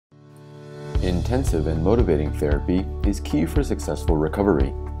Intensive and motivating therapy is key for successful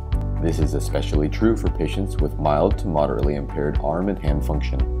recovery. This is especially true for patients with mild to moderately impaired arm and hand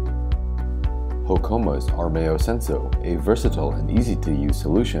function. Hocoma's ArmeoSenso, a versatile and easy-to-use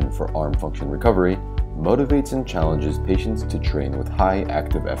solution for arm function recovery, motivates and challenges patients to train with high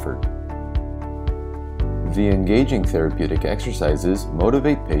active effort. The engaging therapeutic exercises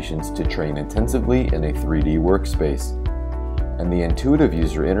motivate patients to train intensively in a 3D workspace, and the intuitive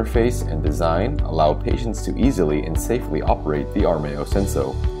user interface and design allow patients to easily and safely operate the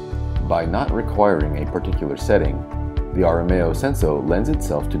ArmeoSenso. By not requiring a particular setting, the ArmeoSenso lends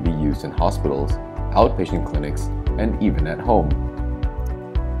itself to be used in hospitals, outpatient clinics, and even at home.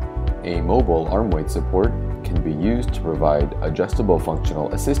 A mobile arm weight support can be used to provide adjustable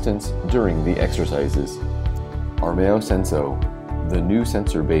functional assistance during the exercises. ArmeoSenso, the new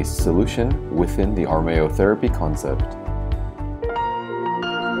sensor-based solution within the armeotherapy concept.